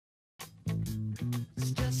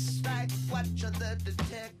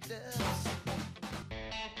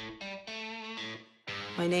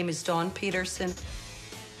My name is Dawn Peterson.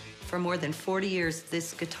 For more than 40 years,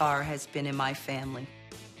 this guitar has been in my family.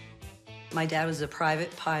 My dad was a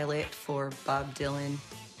private pilot for Bob Dylan.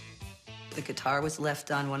 The guitar was left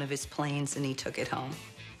on one of his planes and he took it home.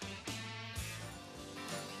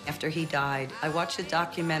 After he died, I watched a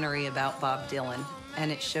documentary about Bob Dylan,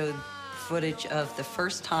 and it showed footage of the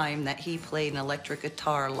first time that he played an electric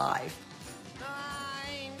guitar live.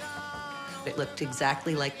 It looked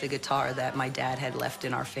exactly like the guitar that my dad had left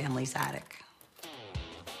in our family's attic.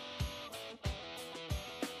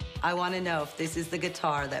 I want to know if this is the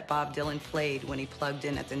guitar that Bob Dylan played when he plugged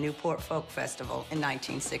in at the Newport Folk Festival in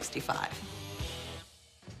 1965.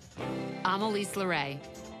 I'm Elise LeRae.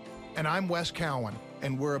 And I'm Wes Cowan,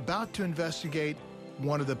 and we're about to investigate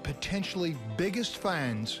one of the potentially biggest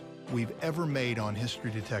finds we've ever made on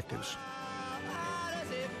History Detectives.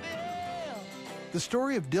 The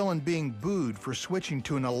story of Dylan being booed for switching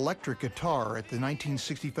to an electric guitar at the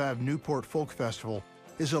 1965 Newport Folk Festival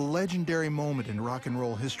is a legendary moment in rock and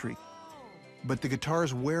roll history. But the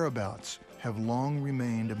guitar's whereabouts have long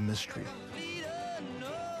remained a mystery.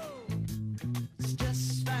 It's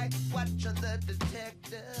just like watching the detective.